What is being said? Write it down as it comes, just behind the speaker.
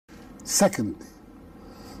Secondly,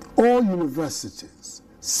 all universities,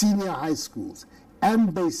 senior high schools,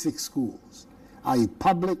 and basic schools, i.e.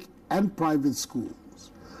 public and private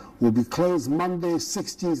schools, will be closed Monday,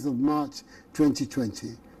 16th of March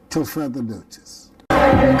 2020, till further notice.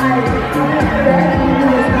 Well,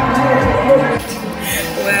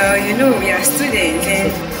 you know, we are students,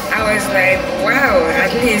 and I was like, wow,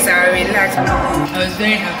 at least I'll relax. I was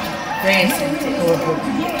very happy, very excited.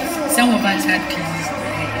 Some of us had cases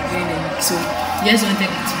during the week, so we just wanted it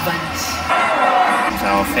to vanish. So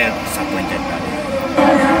I felt disappointed by it.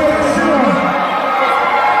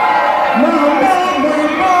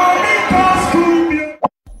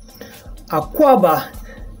 Akwaba,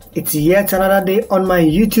 it's yet another day on my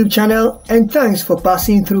YouTube channel, and thanks for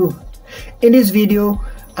passing through. In this video,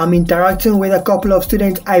 I'm interacting with a couple of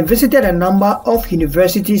students. I visited a number of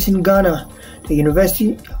universities in Ghana: the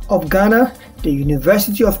University of Ghana, the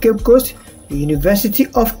University of Cape Coast, the University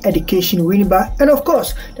of Education Winneba, and of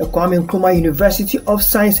course the Kwame Nkrumah University of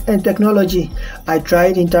Science and Technology. I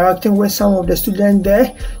tried interacting with some of the students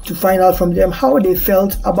there to find out from them how they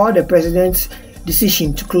felt about the president's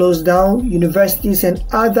decision to close down universities and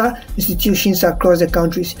other institutions across the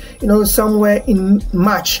countries. You know, somewhere in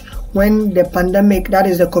March, when the pandemic, that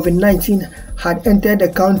is the COVID-19, had entered the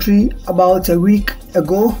country about a week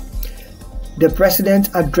ago, the president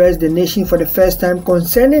addressed the nation for the first time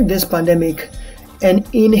concerning this pandemic, and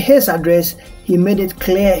in his address he made it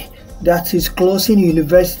clear that he's closing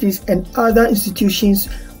universities and other institutions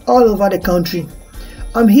all over the country.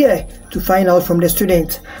 I'm here to find out from the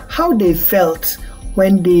students how they felt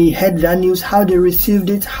when they heard that news, how they received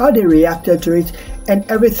it, how they reacted to it, and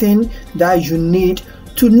everything that you need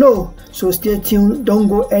to know. So stay tuned, don't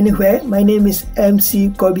go anywhere. My name is MC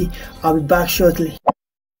Kobe. I'll be back shortly.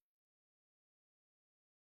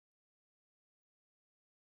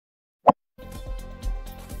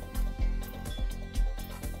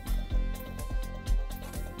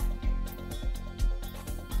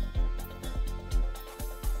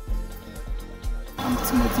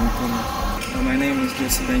 My name is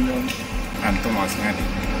Jesse Benjamin. I'm Thomas Nadi.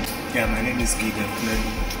 Yeah, my name is Gideon Fleury.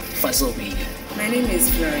 Fasobi. My name is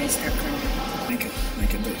Florence Takano. Thank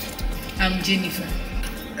you, Beth. I'm Jennifer.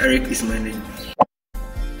 Eric is my name.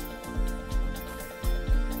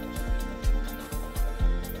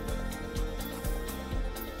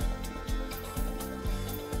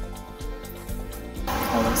 I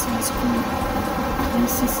was in school,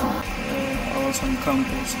 UCC. I was on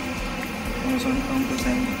campus. And I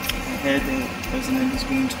heard the president is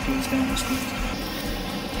going to close down the schools.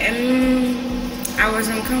 I was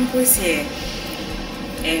on campus here,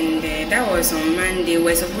 and that was on Monday. We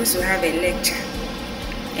were supposed to have a lecture,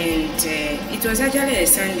 and it was actually a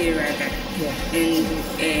Sunday rather. Yeah.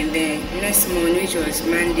 And the next morning, which was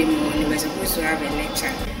Monday morning, we were supposed to have a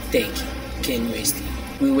lecture. Thank you, KNUST.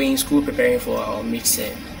 We were in school preparing for our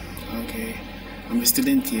midterm. Okay. I'm a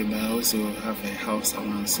student here, but I also have a house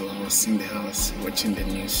around, so I was in the house watching the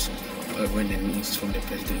news when the news from the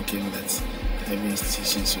president came that every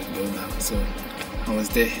institution should go down. So I was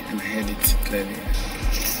there and I heard it clearly.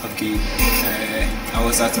 Okay, I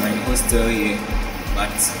was at my hostel here,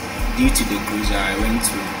 but due to the closure I went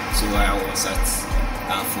to, so I was at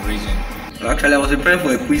for region. Actually, I was preparing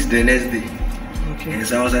for a quiz the next day. Okay. And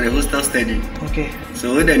so I was at the hostel studying. Okay.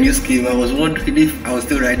 So when the news came, I was wondering if I was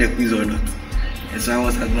still writing the quiz or not. And so I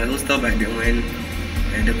was at my hostel by then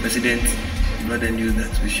when the president brought the news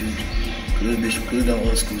that we should close down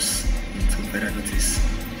all schools until further notice.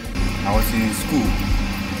 I was in school,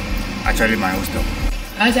 actually my hostel.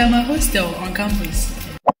 I was at my hostel on campus.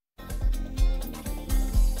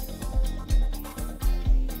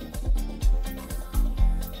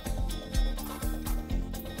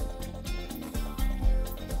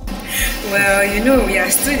 Well, you know, we are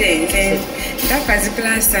students, and that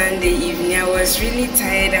particular Sunday evening, I was really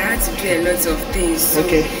tired. I had to do a lot of things. So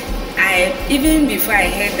okay. Even before I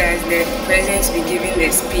heard that the president will be giving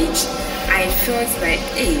the speech, I felt like,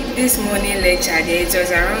 hey, this morning lecture there, it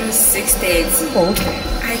was around 6:30. Oh, okay.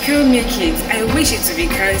 I can't make it. I wish it to be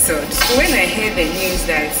cancelled. So when I heard the news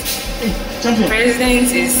that the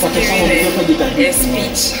president is giving a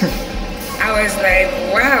speech, I was like,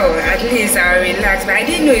 wow, at least I'll relax. But I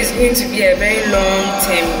didn't know it's going to be a very long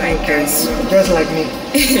term like that. So, just like me.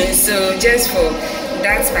 So just for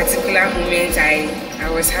that particular moment, I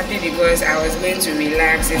was happy because I was going to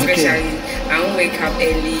relax, especially I won't wake up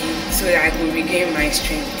early so that I could regain my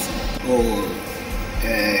strength.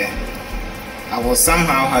 I was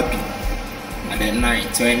somehow happy at the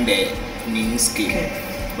night when the news came,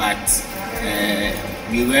 but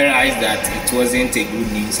we realized that it wasn't a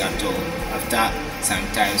good news at all. After some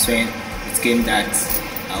time, when it came that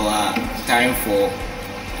our time for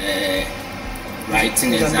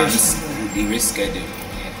writing exams will be rescheduled.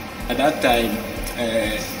 At that time,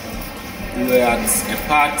 we were at a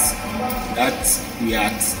part that we are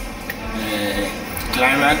at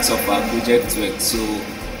climax of our project work, so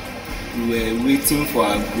we were waiting for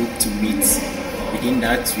our group to meet within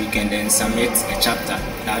that week and then submit a chapter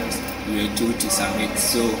that we were told to submit.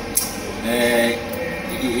 So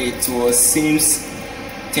it seems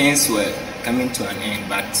things were coming to an end,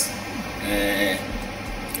 but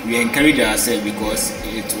we encouraged ourselves because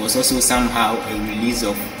it was also somehow a release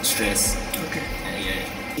of stress. Okay.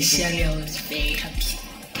 Initially, I was very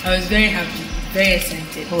happy. Very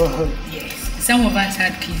excited. Yes. Some of us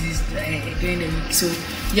had cases during the week, so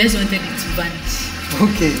we just wanted it to vanish.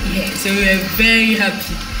 Okay. Yeah, so we were very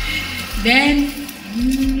happy. Then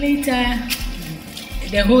later,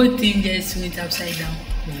 the whole thing just went upside down.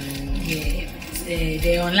 Yeah.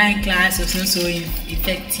 The online class was not so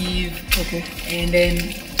effective. Okay. And then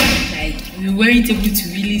we weren't able to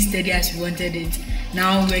really study as we wanted it.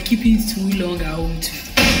 Now we're keeping too long at home too.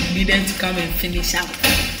 We needed to come and finish up.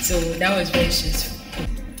 So that was very stressful.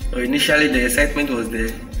 Well, initially the excitement was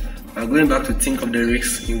there. Going back to think of the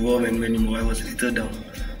risks involved and many more, I was a little down.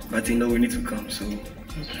 But we need to come, so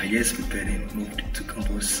I just prepared and moved to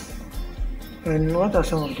campus. And what are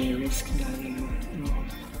some of the risks that you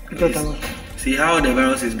thought about? See how the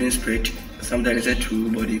virus is being spread. Sometimes it's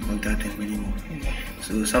through body contact and many more.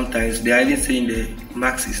 So sometimes they are even saying the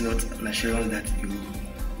mask is not an assurance that you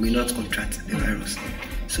may not contract the virus.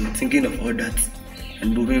 So thinking of all that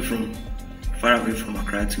and moving from far away from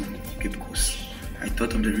Accra to Cape Coast, I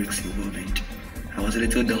thought of the risks involved and I was a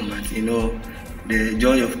little down, but the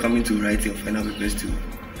joy of coming to write your final papers to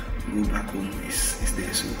go back home is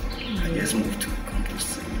there. So I just moved to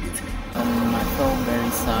campus immediately. I felt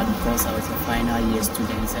very sad because I was a final year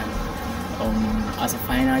student, and as a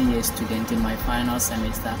final year student in my final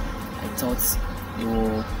semester, I thought it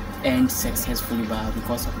will end successfully, but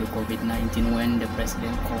because of the COVID-19, when the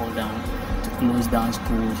president called down to close down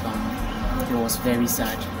schools, it was very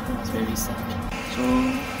sad. So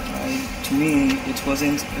to me, it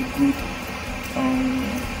wasn't a good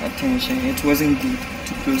attention. It wasn't good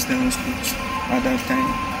to close down schools at that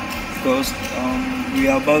time because we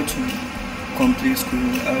are about to complete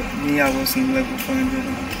school. I was in level 400.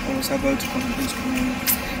 I was about to complete school.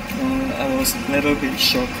 I was a little bit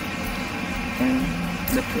shocked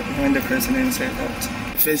when the president said that.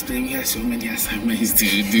 First time we had so many assignments to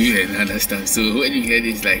do and other stuff. So when you hear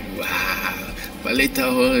this, like wow. But later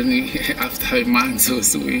on, after a month or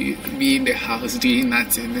so, we be in the house doing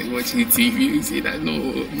nothing, watching TV. We say that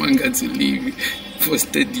no, man got to leave for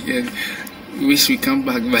study and we wish we come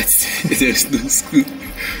back, but there's no school.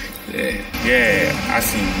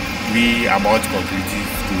 As in we about completing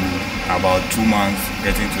school, about 2 months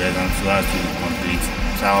getting to exam so as to complete.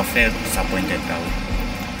 So I felt disappointed that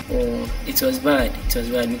way. It was bad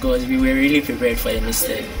because we were really prepared for the next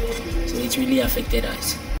step, so it really affected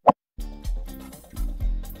us.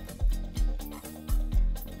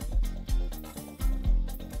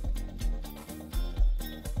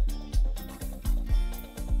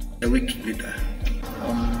 A week later.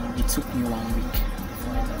 It took me 1 week.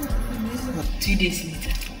 2 days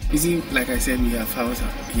later. You see, like I said, we have house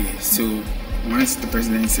here. So once the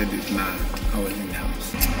president said it, I was in the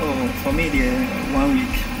house. Oh, for me, 1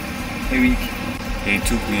 week, a week. It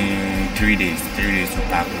took me 3 days to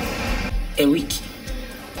pack. A week.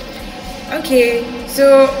 Okay,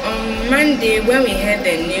 so on Monday when we heard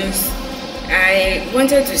the news, I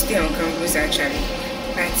wanted to stay on campus actually.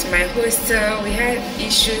 At my hostel, we had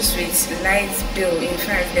issues with light bill. In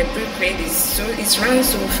fact, the prepaid it's run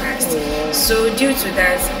so fast. So due to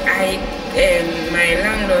that, my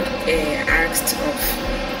landlord asked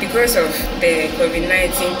off because of the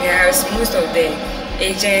COVID-19. Perhaps most of the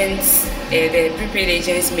agents, the prepaid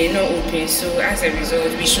agents, may not open. So as a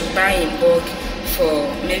result, we should buy in bulk for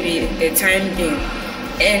maybe the time being,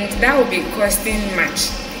 and that would be costing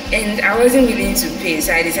much. And I wasn't willing to pay,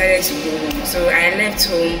 so I decided to go home. So I left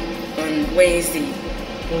home on Wednesday.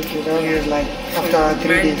 Okay, that was like after 3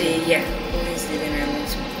 days. Monday, yeah. Wednesday, then I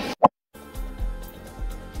went home.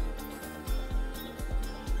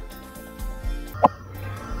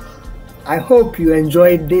 I hope you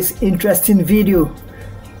enjoyed this interesting video.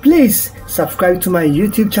 Please subscribe to my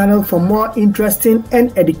YouTube channel for more interesting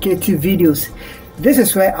and educative videos. This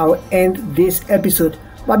is where I'll end this episode.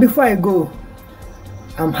 But before I go,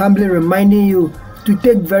 I'm humbly reminding you to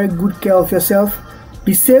take very good care of yourself.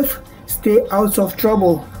 Be safe, stay out of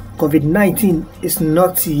trouble. COVID-19 is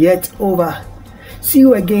not yet over. See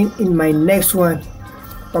you again in my next one.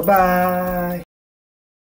 Bye-bye.